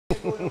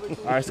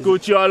Alright,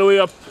 scoot you all the way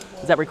up.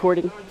 Is that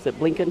recording? Is it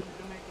blinking?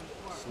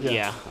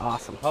 Yeah.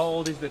 Awesome. How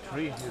old is the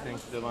tree, you think,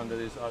 the one that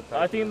is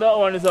outside? I think that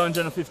one is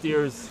 150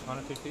 years.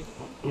 150?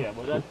 Yeah,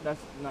 but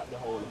that's not the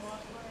whole.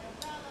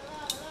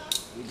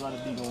 We got a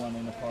bigger one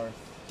in the forest.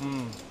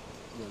 Hmm.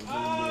 Yeah, we're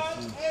doing this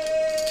soon.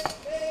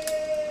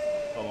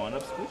 Come on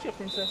up, scoot your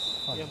princess.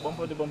 Yeah, bump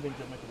into Jamaica,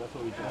 that's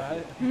what we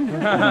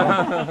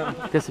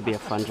do. This would be a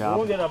fun You job.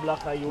 won't get a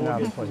black eye, you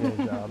won't get for your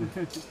job.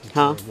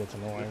 Huh?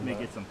 May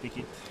get some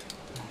picket.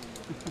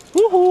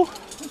 Woohoo!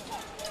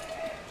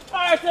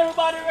 Alright,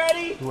 everybody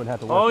ready? You wouldn't have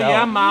to work Oh,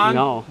 yeah, man.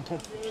 No. Here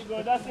we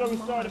go, that's where we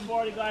start the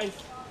party, guys.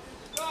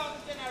 Go,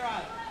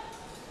 General.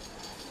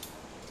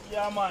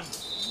 Yeah, man.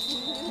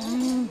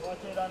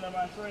 Watch it on there,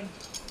 my friend.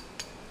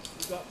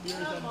 We got beers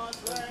and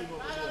everything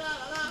over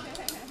there.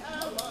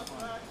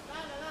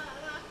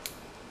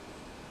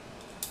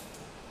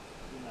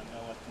 You're not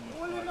gonna watch too much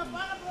party.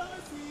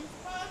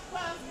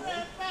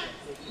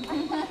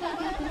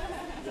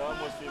 You're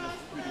almost famous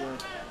with your...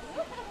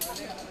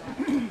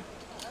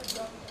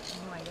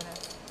 Oh my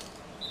goodness.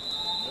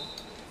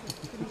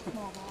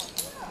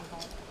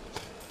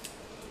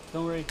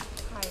 Don't worry.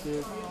 Hi.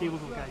 The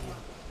tables will guide you.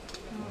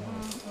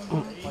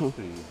 That's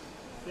pretty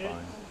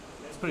fine.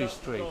 It's pretty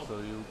straight, so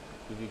you,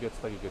 if you get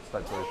stuck, you get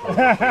stuck very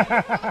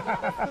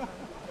far.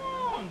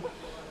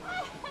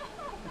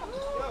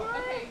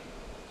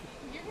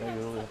 Yeah, you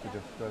really have to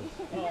just press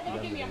them with a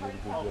really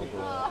good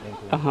job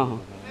Uh-huh.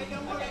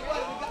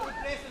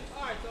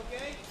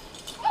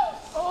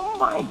 Oh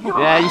my god.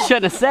 Yeah, you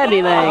shouldn't have said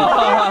anything.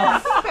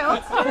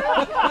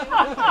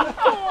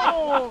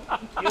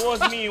 It was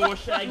me, it was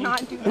Shaggy.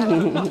 Not do that.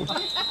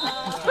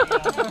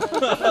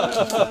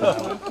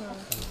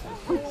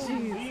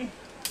 See?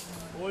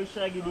 Boy,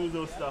 Shaggy do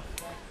those stuff.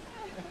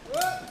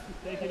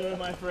 Take it away,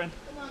 my friend.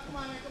 Come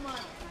on.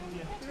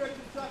 Yeah. Be ready to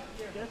truck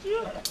here. Get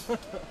you?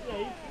 Yeah,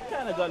 you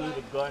kind of got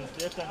little guns.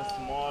 They're kind of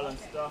small and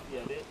stuff. Yeah,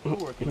 they're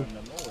working on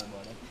them. Don't worry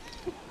about it.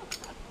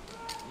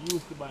 You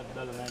used to buy the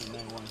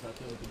 $1.99 ones. I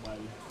tell you to buy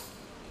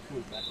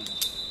full package.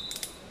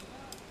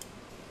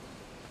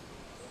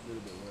 A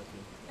little bit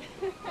working.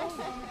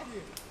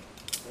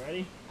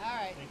 Ready?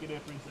 Alright. Take it there,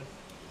 princess.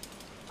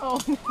 Oh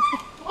no.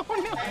 Oh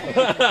no.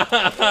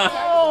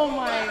 Oh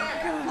my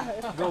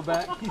god. Go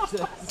back, he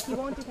says. You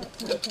won't do that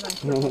to me because I'm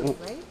sure,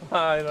 right?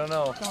 I don't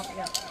know. Don't,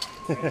 yeah.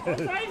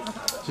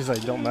 She's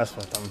like, don't mess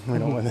with them. We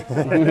don't want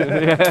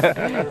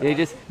to. You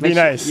just Be make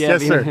sure- nice. yeah, Yes,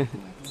 be- sir.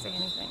 Say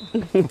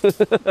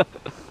anything.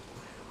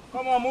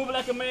 Come on, move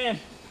like a man.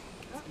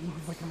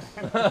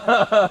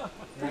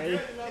 Ready?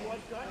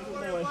 Don't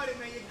worry about it,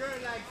 man. Your girl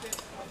likes it.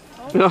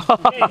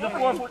 Hey, it's a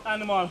 4-foot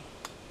animal.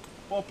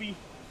 Puppy.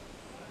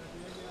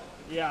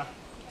 Yeah.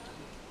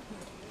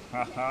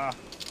 Haha.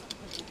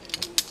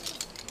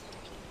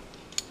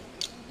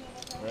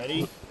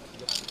 Ready?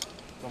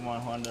 Come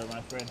on, Honda,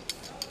 my friend.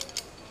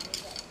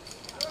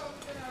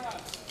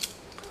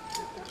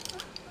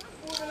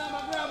 Moving on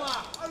my grandma.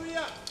 Hurry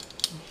up.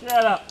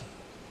 Shut up.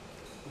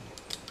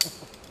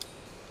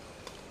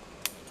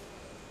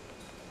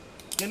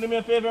 Can you do me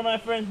a favor, my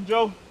friend,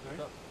 Joe?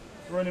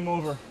 Run him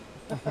over.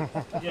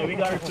 Yeah, we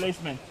got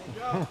replacement.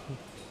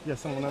 Yeah,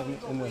 someone else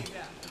in the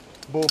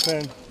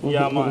bullpen.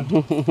 Yeah, man.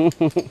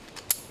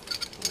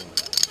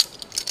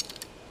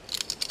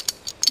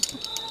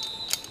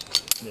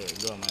 There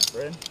you go, my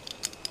friend.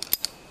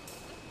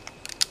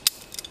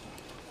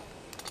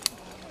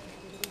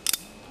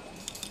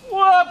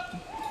 Whoop!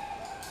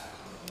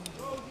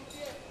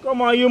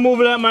 Come on, you move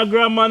like my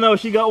grandma now.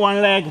 She got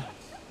one leg.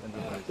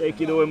 Take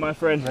it away, my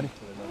friend. Ready?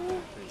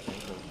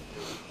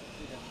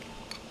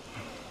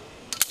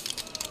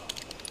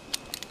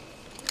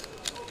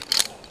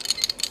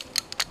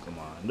 Come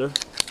on, under.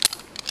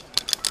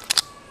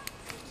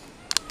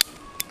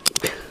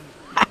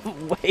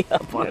 Way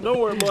up on Yeah, don't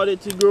worry about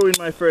it. It's growing,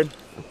 my friend.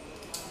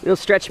 It'll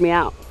stretch me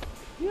out.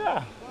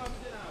 Yeah.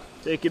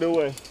 Take it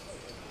away.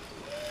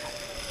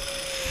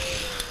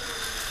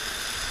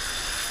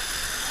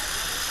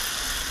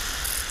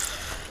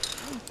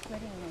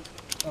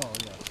 Oh,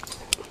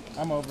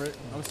 yeah. I'm over it.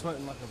 I'm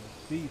sweating like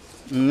a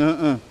beast.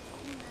 Nuh-uh.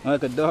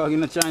 Like a dog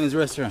in a Chinese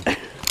restaurant. Like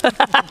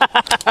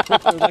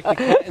the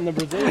cat in the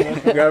Brazilian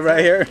restaurant. Grab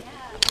right here.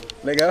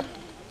 Let go.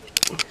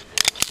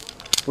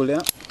 Pull it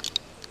out.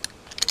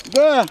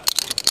 Go.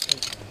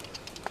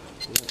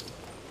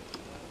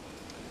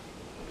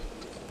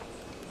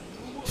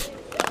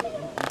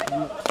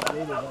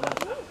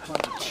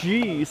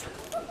 Jeez.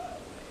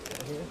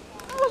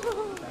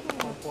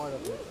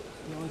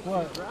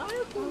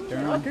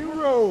 Turn Rock and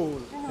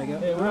roll. Let go.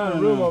 Hey, we're in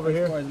a room over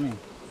here. Towards me.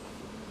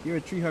 You're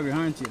a tree hugger,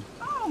 aren't you?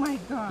 Oh my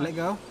god. Let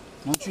go.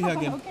 Don't tree hug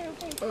him. Okay.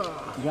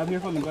 Grab here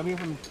for me. Grab here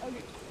for me.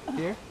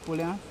 Here. Pull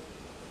down.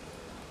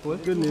 Pull.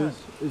 Good news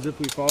is if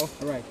we fall,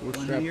 All right. we're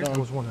One strapped here. on.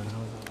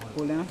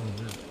 Pull down.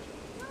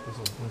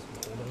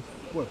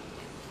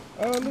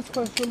 This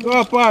question. Go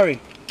up, Ari.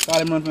 Call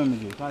him run from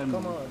me. Call him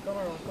run.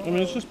 I mean,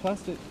 it's just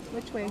plastic.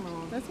 Which way?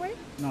 This way?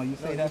 No, you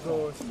say that.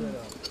 Go straight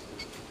out.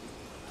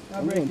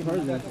 I'm going further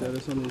than that.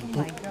 That's only Oh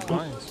my god.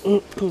 lines.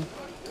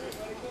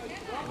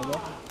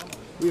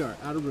 We are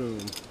out of room.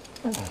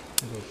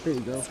 There you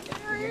go. Well,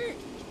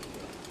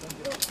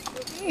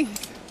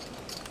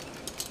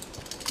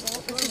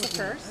 this is the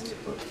first.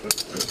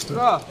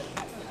 Go.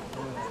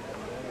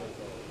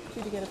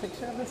 Did you get a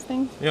picture of this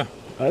thing? Yeah.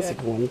 Oh, that's a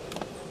cool one.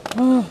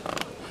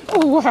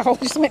 Oh wow!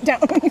 Just went down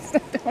when you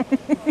stepped down.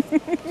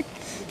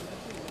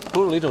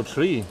 Poor little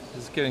tree.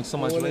 It's getting so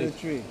much weight.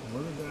 tree.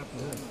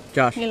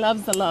 Josh. He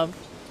loves the love.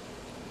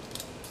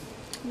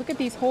 Look at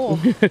these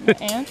holes. The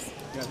ants.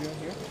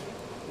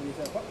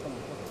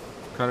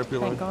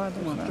 Caterpillar. Thank God.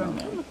 There's none on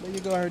there. There you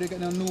go. I heard they got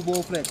no new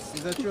Bowflex.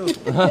 Is that true?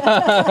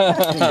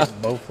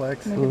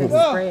 Bowflex. Maybe they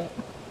spray it.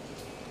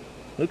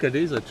 Look at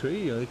this, a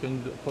tree. You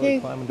can Okay,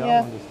 climb down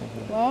yeah. on this thing.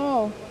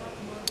 Wow.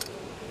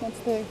 That's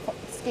the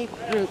escape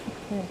route.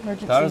 The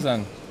emergency. Tarzan.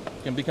 You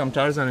can become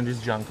Tarzan in this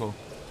jungle.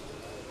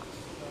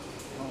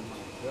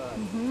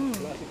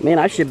 Man,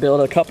 I should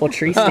build a couple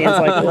tree stands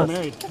like this.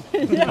 Married.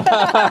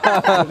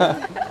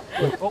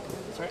 Oh,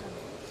 sorry.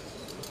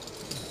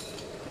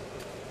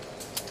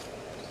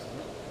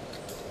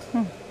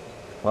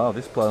 Wow,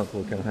 this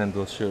platform can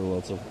handle sure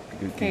lots of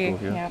good Okay, people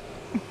here. yeah.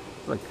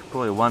 It's like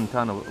probably one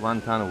ton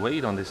of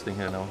weight on this thing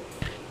here now.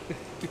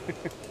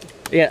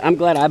 Yeah, I'm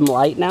glad I'm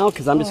light now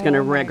because I'm just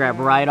gonna grab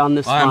right on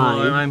this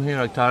line. I'm here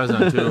like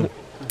Tarzan too.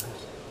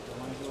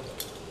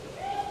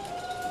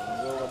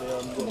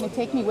 You're gonna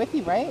take me with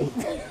you, right? You're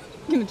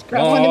gonna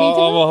grab Oh, onto me I too?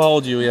 will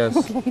hold you, yes.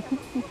 You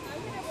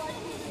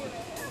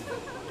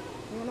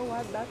know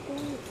what? That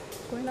thing,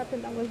 going up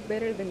and down was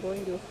better than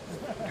going to.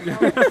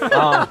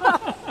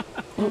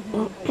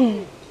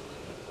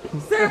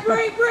 Sir,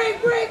 break,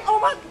 break, break. Oh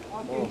my.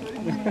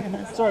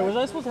 Sorry, was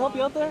I supposed to help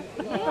you out there?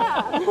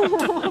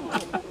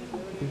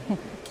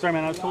 Sorry,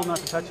 man. I was told not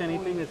to touch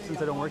anything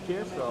since I don't work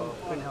here, so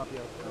I couldn't help you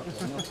out.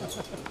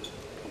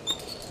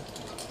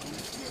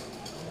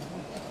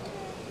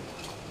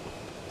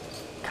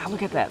 God,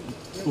 look at that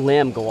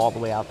limb go all the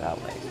way out that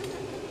way.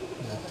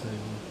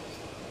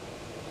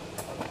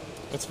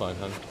 It's fine,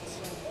 hon.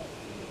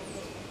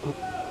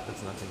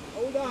 That's nothing.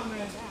 Hold on,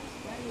 man.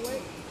 Can you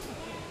wait?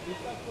 You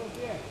stuck for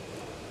here.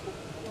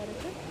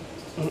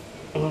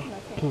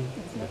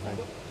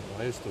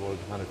 I used to work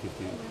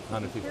 150,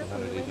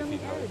 180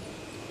 feet high.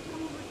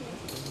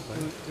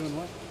 Doing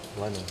what?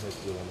 Lineman, I used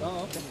to do lineman.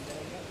 Oh, okay.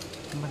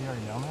 Somebody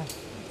already down there?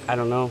 I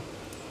don't know.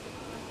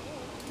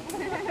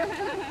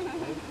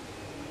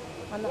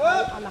 On the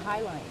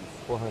high lines.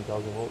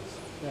 400,000 volts.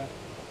 Yeah.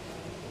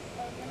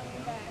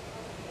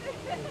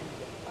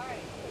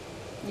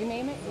 You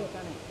name it, we've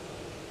done it.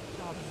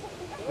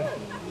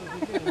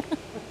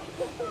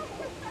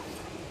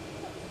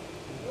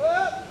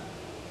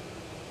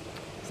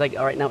 It's like,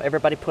 all right, now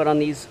everybody put on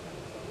these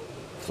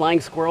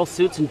flying squirrel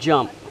suits and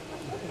jump.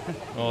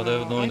 Oh,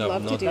 they're doing I'd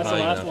love to not do That's the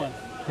high last enough. one.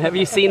 Have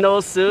you seen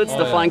those suits, Oh,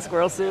 the yeah. flying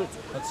squirrel suits?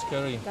 That's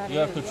scary. You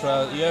have to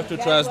trust. You have to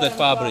trust the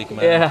fabric,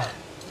 man. Yeah.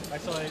 I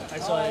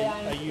saw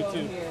a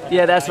YouTube.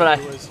 Yeah, that's what I-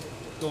 who was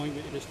going.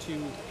 There's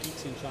two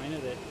peaks in China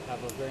that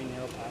have a very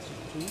narrow passage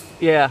between.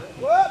 Yeah.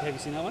 Have you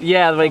seen that one?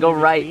 Yeah, they go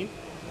Between? right.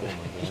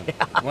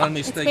 One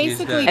mistake is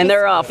basically that. And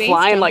they're Base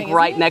flying like jumping,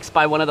 right isn't it? next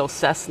by one of those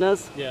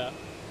Cessnas. Yeah.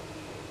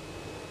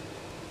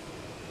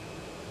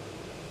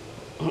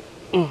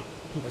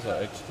 Those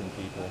are extreme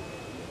people.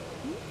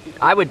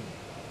 I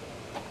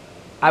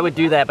would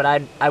do that, but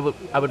I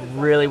would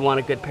really want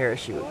a good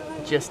parachute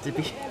just to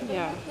be.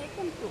 Yeah.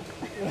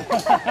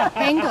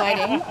 Hang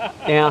gliding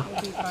Yeah.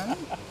 would be fun.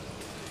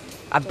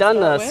 I've done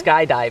the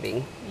start with?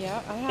 skydiving. Yeah,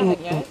 I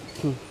haven't yet.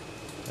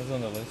 That's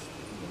on the list. It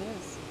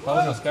is. How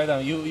was the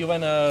skydiving? You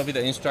went with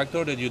the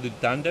instructor that you did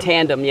tandem?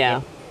 Tandem,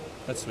 yeah.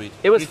 That's sweet.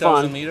 It was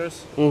 3,000 fun.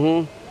 meters?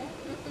 Mhm.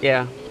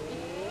 Yeah.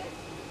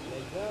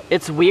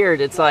 It's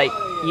weird. It's like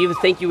you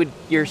think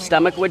your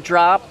stomach would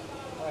drop,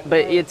 but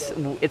it's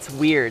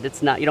weird.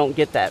 It's not. You don't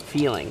get that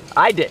feeling.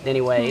 I didn't,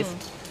 anyways.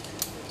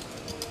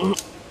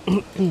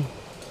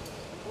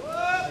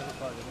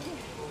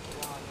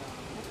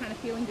 What kind of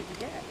feeling did you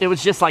get? It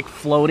was just like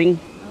floating.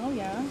 Oh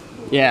yeah.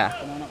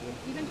 Yeah.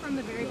 Even from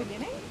the very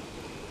beginning?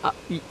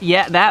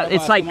 Yeah. That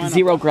it's like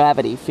zero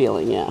gravity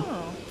feeling. Yeah.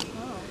 Oh.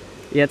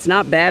 Yeah. It's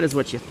not bad as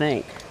what you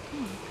think.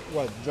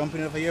 What,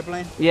 jumping off an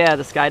airplane? Yeah.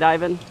 The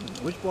skydiving.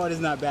 Which part is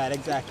not bad,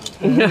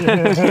 exactly? You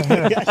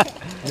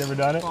never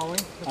done it?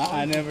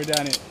 I never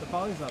done it. The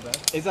poly's not bad.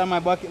 It's on my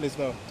bucket list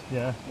though,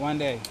 Yeah. one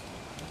day.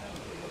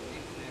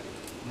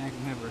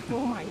 Never.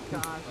 Oh my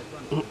gosh.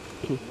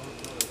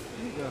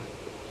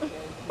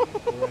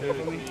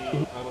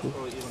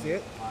 See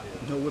it?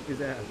 Don't whip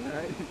his ass,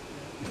 alright?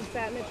 He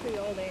sat in the tree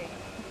all day.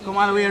 Come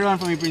all the way around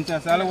for me,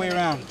 princess, all the way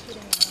around.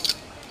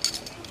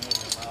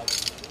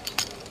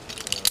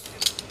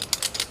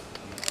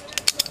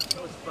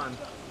 It was fun.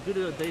 Good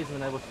old days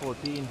when I was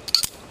 14.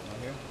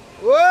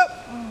 Whoop!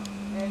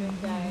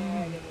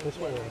 This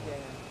way.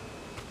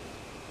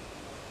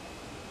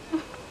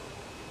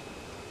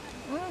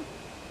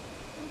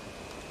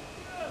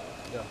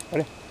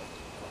 Ready?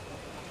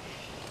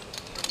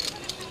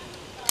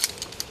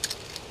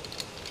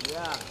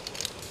 Yeah.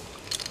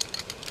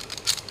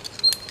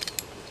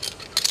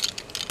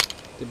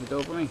 Tip it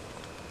over for me.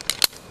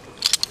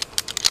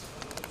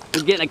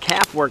 I'm getting a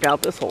calf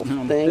workout this whole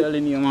I'm thing.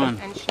 telling you, man.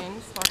 And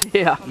shins.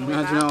 Yeah.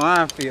 Imagine how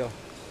I feel.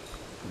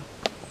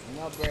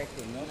 No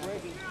breaking, no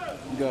breaking.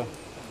 Go.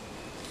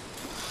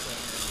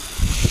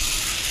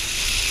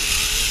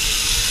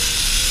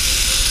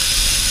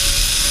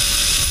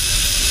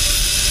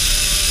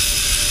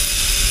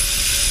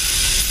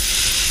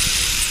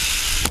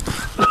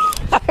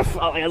 I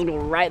felt like I was gonna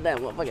ride that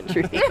motherfucking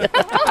tree.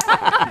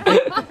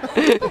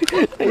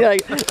 You're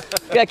like, you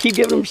gotta keep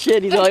giving him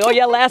shit. He's like, oh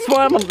yeah, last one,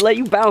 I'm gonna let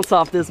you bounce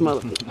off this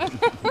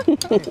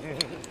motherfucker.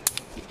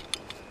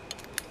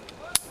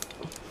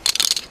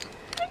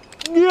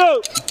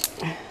 Yo!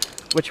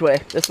 Which way?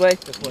 This way?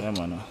 Yeah,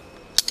 man.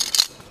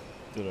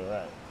 Do the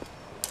right.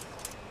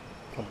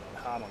 Come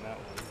hot on that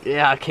one.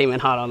 Yeah, I came in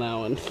hot on that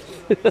one.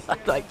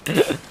 Like,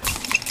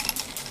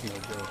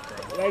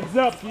 Legs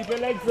up, keep your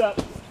legs up.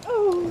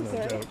 Oh,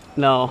 sorry.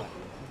 no.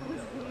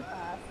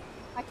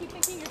 I keep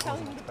thinking you're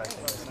telling me to pray.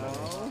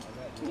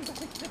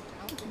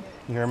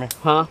 You hear me?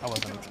 Huh? I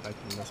wasn't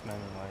expecting this many,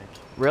 like,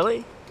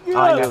 Really? Oh,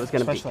 I knew it was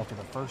gonna be. especially after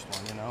the first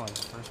one, you know, like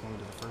the first one we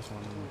did the first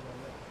one.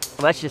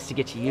 Well, that's just to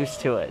get you used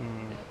to it.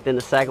 Then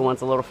the second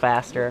one's a little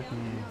faster.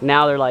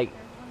 Now they're like,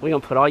 we gonna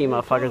put all you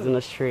motherfuckers in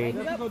this tree.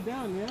 Go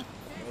down, yeah?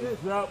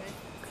 Legs up.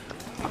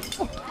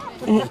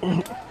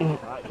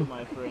 Right,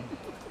 my friend.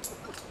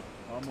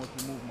 Almost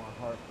removed my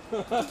heart.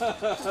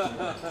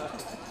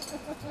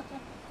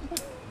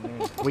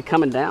 We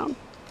coming down?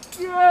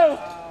 Yeah.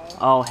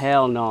 Oh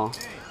hell no.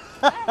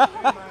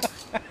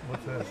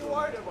 What's this?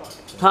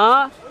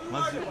 Huh?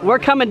 We're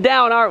coming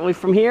down, aren't we,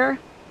 from here?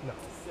 No.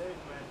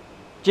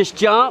 Just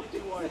jump?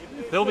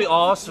 That'll be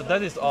awesome.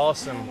 That is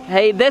awesome.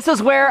 Hey, this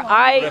is where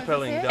I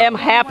Rappelling down. am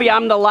happy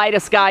I'm the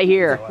lightest guy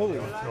here.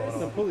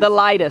 The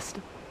lightest.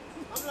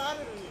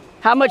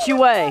 How much you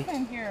weigh?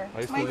 I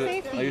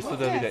used to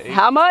do it with the 8.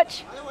 How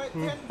much?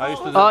 I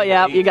used to do Oh, it with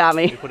yeah, the you 8. got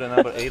me. You put a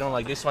number 8 on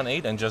like this one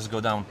 8 and just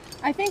go down.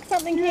 I think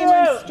something came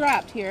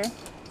unstrapped here.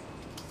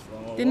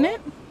 Didn't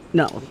it?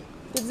 No.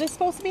 Is this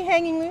supposed to be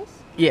hanging loose?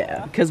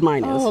 Yeah, because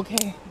mine is. Oh,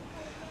 okay.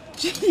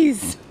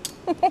 Jeez.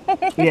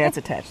 Yeah, it's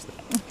attached to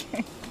that.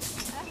 Okay.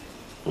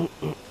 There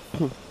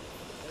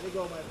you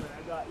go, my friend.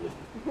 I got you.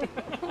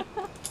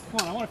 Come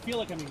on, I want to feel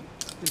like I'm in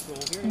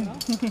control here, you know?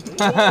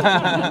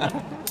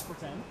 Just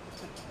pretend.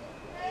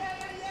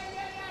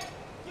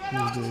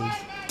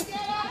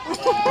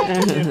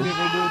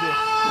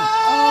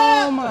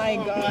 Oh my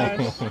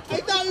gosh.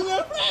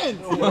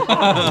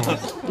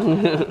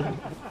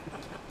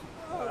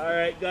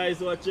 Alright, guys,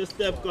 watch your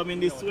step coming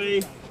this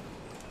way.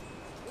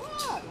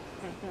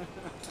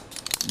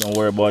 Don't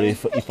worry about it.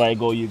 If I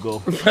go, you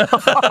go.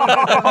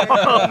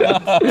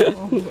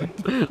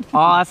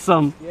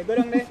 Awesome. Yeah, go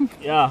down there.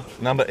 Yeah.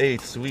 Number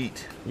 8,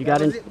 sweet. You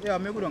got it? Yeah,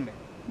 me go down there.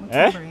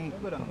 Eh?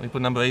 Go down. You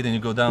put number 8 and you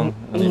go down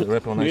and you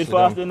rappel Do it nicely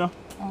fast down. enough.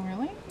 Oh,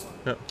 really?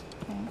 Yeah.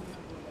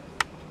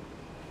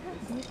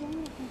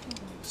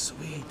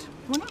 Sweet.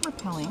 We're not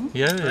repelling.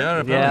 Yeah,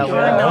 rappelling. Yeah,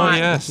 we're not. Oh,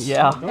 yes.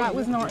 Yeah. That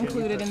was not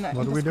included in the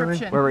What are we doing?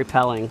 description. We're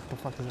repelling. What the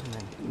fuck does it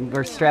mean?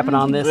 We're strapping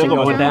on this and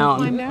Climb going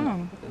Climb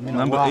down. down.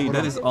 Number 8,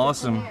 that is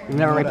awesome. You've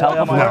never repelled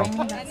before? No.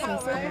 That's so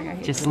scary. I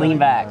hate Just lean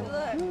back.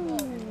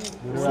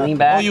 Just lean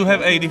back. Oh, you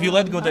have 8. If you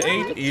let go the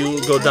 8, you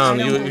go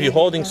down. If you're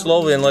holding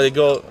slowly and let it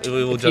go, it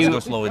will just you go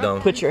slowly down.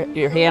 Put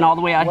your hand all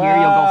the way out here,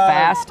 you'll go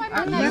fast.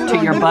 To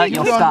your butt,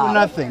 you'll stop.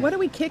 Nothing. What are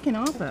we kicking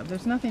off of?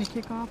 There's nothing to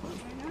kick off of.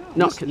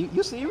 No,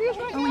 You serious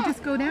right Oh, we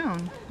just go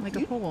down like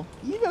a pole.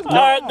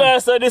 Alright,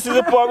 guys, so this is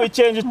the part we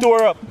change the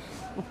tour up.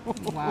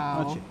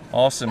 Wow.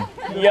 Awesome.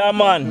 Yeah,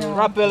 man.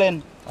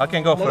 Rappelling. I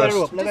can go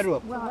first. Let it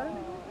rope.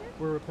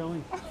 We're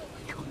repelling.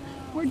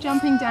 We're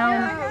jumping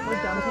down. We're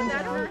jumping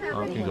down.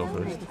 I can go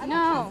first.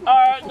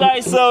 Alright,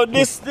 guys, so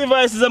this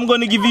device is I'm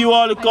going to give you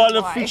all called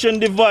a friction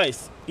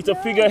device. It's a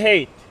figure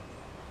 8.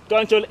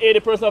 Control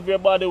 80% of your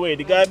body weight.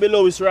 The guy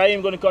below is right,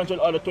 I'm going to control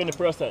all the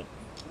 20%.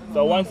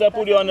 So once I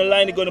put you on the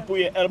line, you're going to put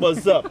your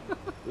elbows up.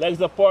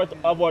 Legs apart to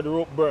avoid the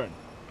rope burn.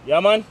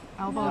 Yeah, man?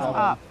 Elbows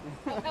up.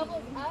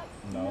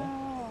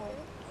 No.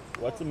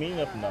 What's the meaning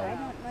of no? I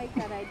don't like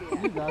that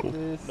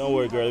idea. Don't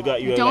worry, girl. I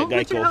got you Don't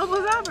like put your Geico.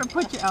 elbows up or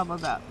put your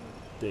elbows up.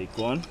 Take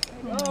one.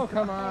 Oh,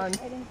 come on. I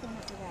didn't think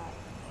of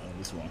that.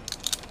 This one.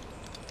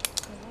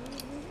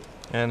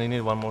 And you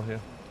need one more here.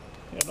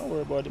 Yeah, don't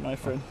worry about it, my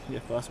friend. Yeah,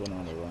 fast one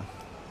on the run.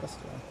 That's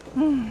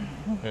fine.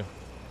 Here.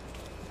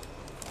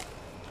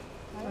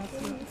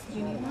 Do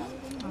you need that?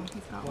 Oh,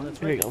 he's got one.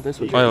 here you go. This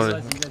one. I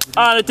already.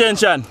 On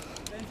attention.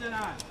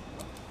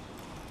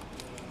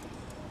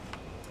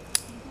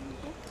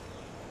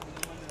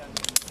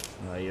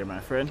 Right here, my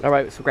friend. All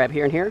right, so grab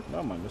here and here.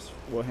 No, man, just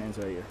both hands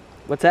right here.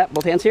 What's that?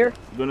 Both hands here?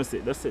 You're gonna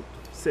sit. Just sit.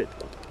 Sit.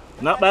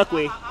 Not back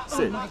way.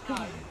 Sit.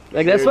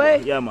 Like this There you way?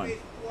 go. Yeah, man.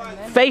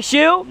 Face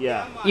you?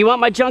 Yeah. You want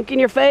my junk in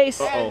your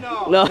face?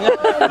 Uh-oh. No.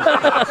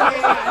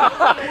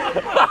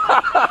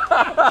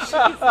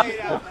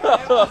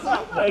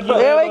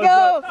 There we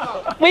go.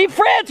 We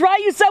friends, right?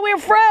 You said we were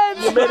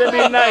friends. You better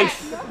be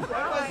nice.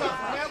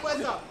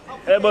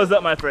 Elbows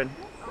up, my friend.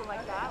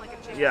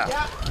 Yeah.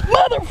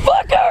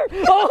 Motherfucker!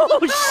 Oh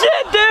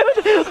shit,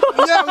 dude!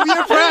 Yeah, we're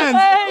your friends.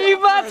 Hey, you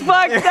butt's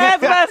fucked.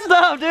 That's messed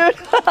up, dude.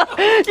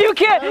 You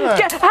can't.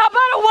 How about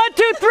a 1,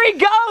 2, 3,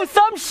 go?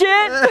 Some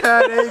shit.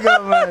 There you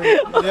go, man.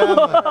 Yeah,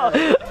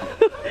 man.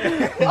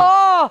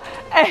 Oh,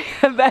 hey,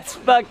 that's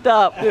fucked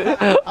up.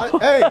 Hey,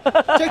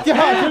 check your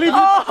heart. You leave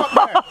your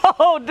fuck up there.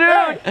 Oh,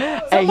 dude.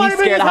 Hey, he's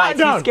scared of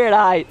heights. He's scared of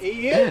heights.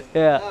 He is?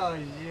 Yeah. Oh,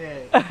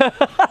 shit.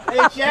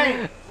 Hey,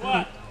 Shane.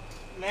 What?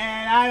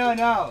 Man, I don't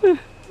know.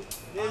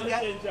 This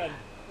guy,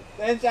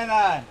 tension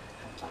on.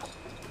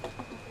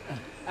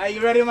 Are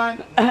you ready,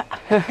 man? Wait,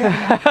 I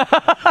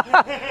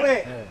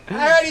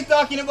heard you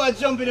talking about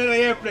jumping out of the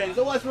airplane,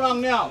 so what's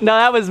wrong now? No,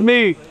 that was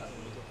me.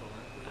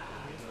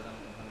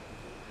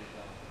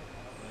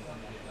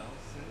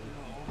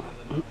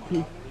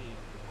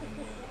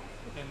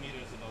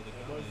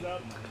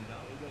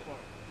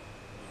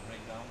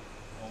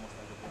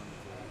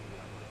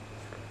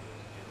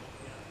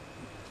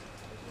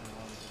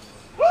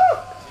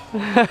 You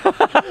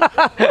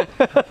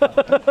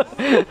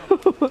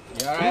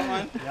alright,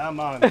 man? Yeah,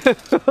 man.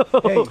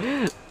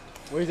 Hey,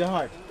 where's your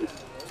heart?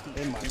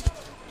 Hey, man.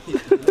 You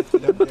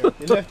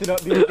left it up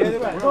there. Get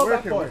it back. Go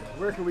back for it.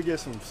 Where can we get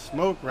some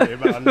smoke right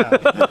about now?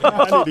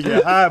 I need to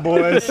get high,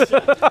 boys. I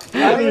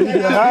need to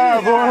get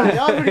high, boys.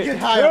 Y'all already get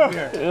high up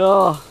here.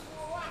 Oh.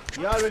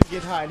 Y'all already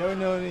get high.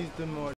 No needs to more.